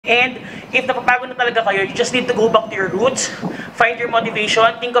And if napapagod na talaga kayo, you just need to go back to your roots, find your motivation,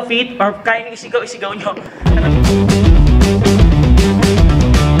 think of it, or kaya nyo isigaw nyo.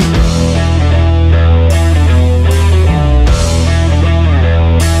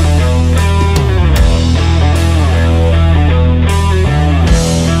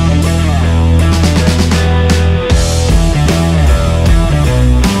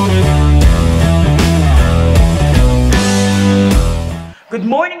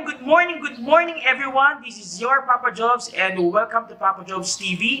 Good morning everyone. This is your Papa Jovs and welcome to Papa Jovs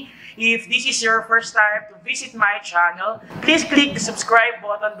TV. If this is your first time to visit my channel, please click the subscribe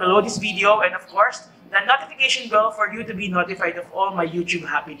button below this video and of course, the notification bell for you to be notified of all my YouTube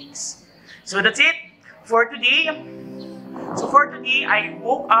happenings. So that's it for today. I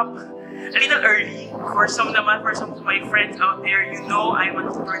woke up a little early. For some of my friends out there, you know I'm a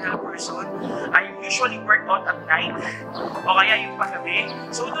nocturnal person. I usually work out at night o kaya yung pagabi.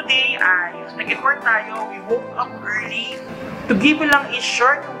 So today nag-effort tayo. We woke up early to give you lang a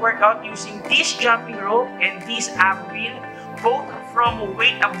short workout using this jumping rope and this ab wheel, both from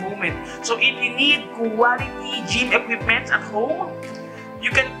Wait a Moment. So if you need quality gym equipment at home, you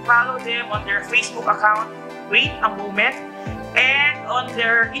can follow them on their Facebook account, Wait a Moment, and on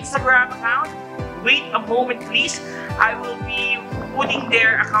their Instagram account, Wait a Moment Please. I will be putting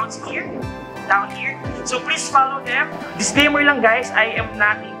their accounts down here. So please follow them. Disclaimer lang guys, I am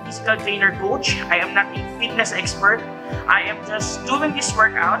not a physical trainer coach. I am not a fitness expert. I am just doing this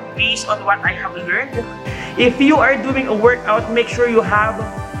workout based on what I have learned. If you are doing a workout, make sure you have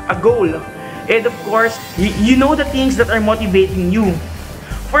a goal. And of course, you know the things that are motivating you.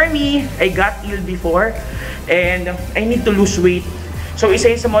 For me, I got ill before and I need to lose weight. So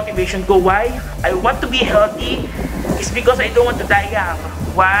isa yun sa motivation ko why I want to be healthy is because I don't want to die young.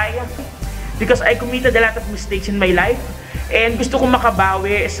 Why? Because I committed a lot of mistakes in my life and gusto kong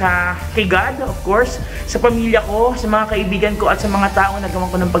makabawi kay God, of course, sa pamilya ko, sa mga kaibigan ko at sa mga taong nagawa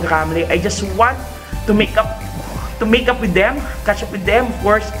ko ng pagkakamali. I just want to make up with them, catch up with them, of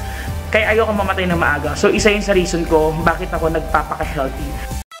course. Kaya ayoko mamatay na maaga. So isa yun sa reason ko bakit ako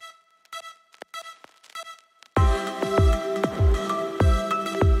nagpapaka-healthy.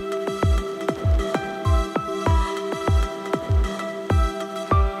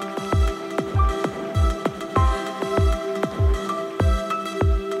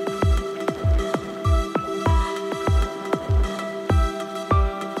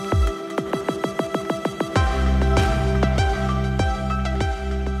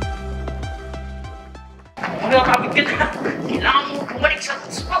 Kapit ka na, kailangan mo bumalik sa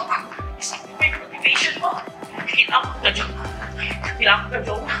roots mo. Isang may motivation mo. Kailangan mo ka-joke.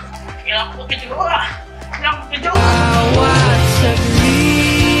 Bawat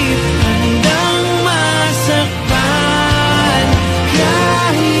saglit, handang masaktan,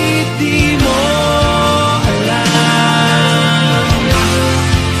 kahit di mo alam.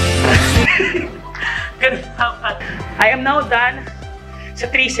 I am now done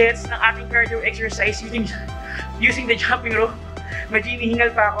sa 3 sets ng ating cardio exercise using the jumping rope. Medyo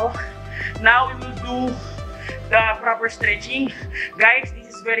hinihingal pa ako. Now we will do the proper stretching. Guys,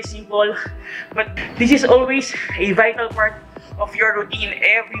 this is very simple, but this is always a vital part of your routine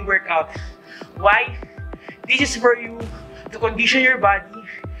every workout. Why? This is for you to condition your body,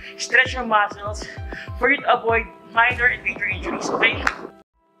 stretch your muscles, for you to avoid minor and major injuries, okay?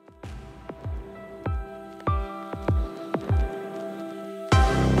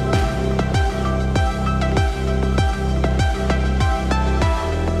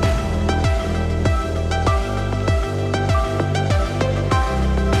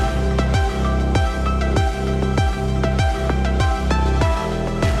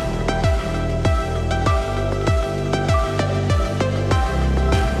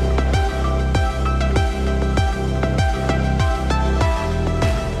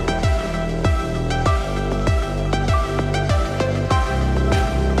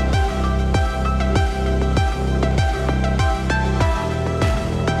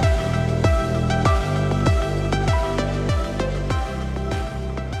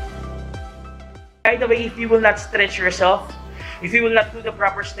 By the way, if you will not stretch yourself, if you will not do the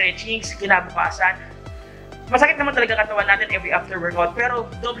proper stretchings, kinabukasan, masakit naman talaga katawan natin every after workout, pero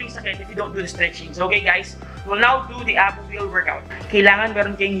doubling sakit if you don't do the stretchings. Okay guys, we'll now do the ab wheel workout. Kailangan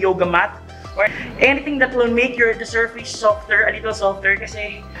meron kayong yoga mat or anything that will make the surface softer, a little softer,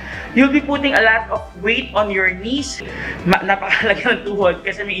 kasi you'll be putting a lot of weight on your knees. Napakalagyan ng tuhod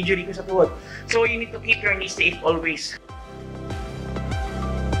kasi may injury ko sa tuhod. So you need to keep your knees safe always.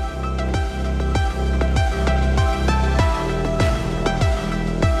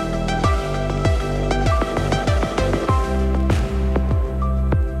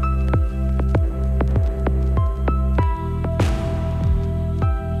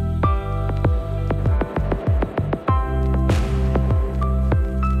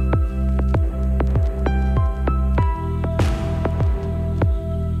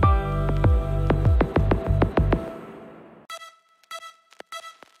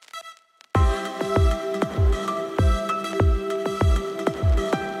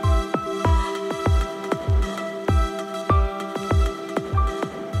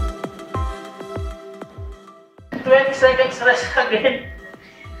 20 seconds rest again.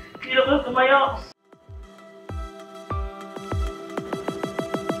 Kilo ko tumayo.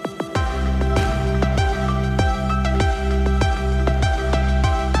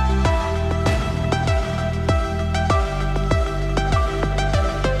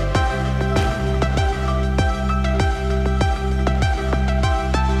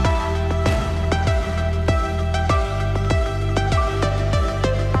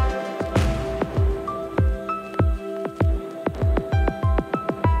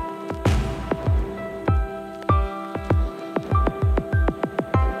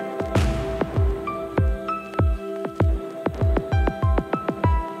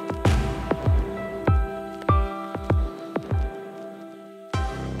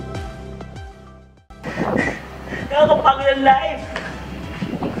 Nakakapagod ang life.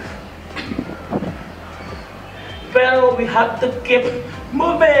 Pero we have to keep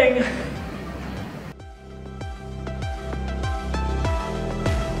moving.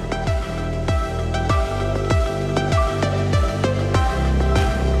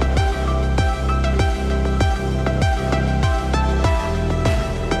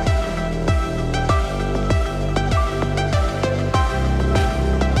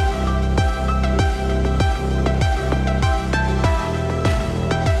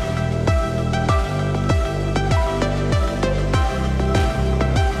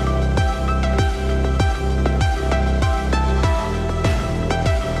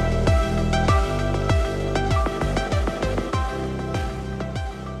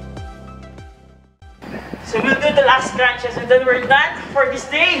 So we'll do the last crunches and then we're done for this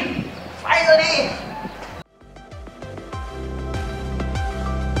day. Finally!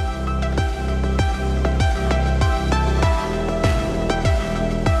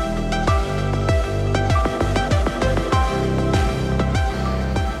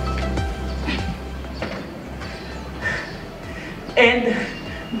 And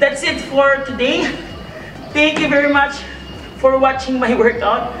that's it for today. Thank you very much for watching my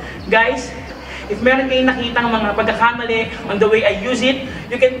workout. Guys, if meron kayong nakitang mga pagkakamali on the way I use it,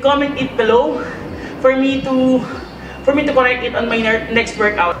 you can comment it below for me to correct it on my next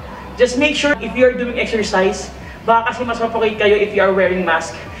workout. Just make sure if you are doing exercise, baka kasi mas mapukay kayo if you are wearing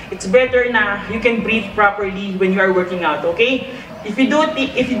mask. It's better na you can breathe properly when you are working out, okay? If you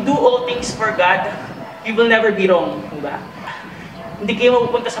do all things for God, you will never be wrong, diba? Hindi kayo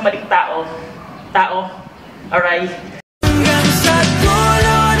mapupunta sa maling tao. Alright? Hanggang sa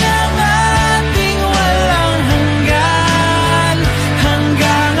dulo ng ating walang hanggan,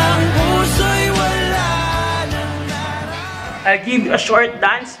 hanggang ang puso'y wala nang naraan. I'll give you a short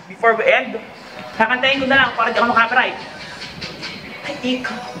dance before we end. Kakantayin ko na lang para di ako makapiright. Ay,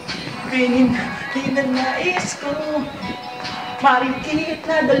 ikaw, hinanais ko, marikit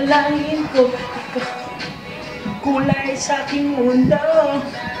na dalangin ko, ikaw, kulay sa aking mundo.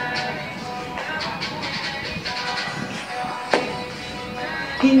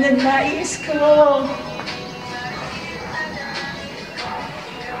 Hinanais ko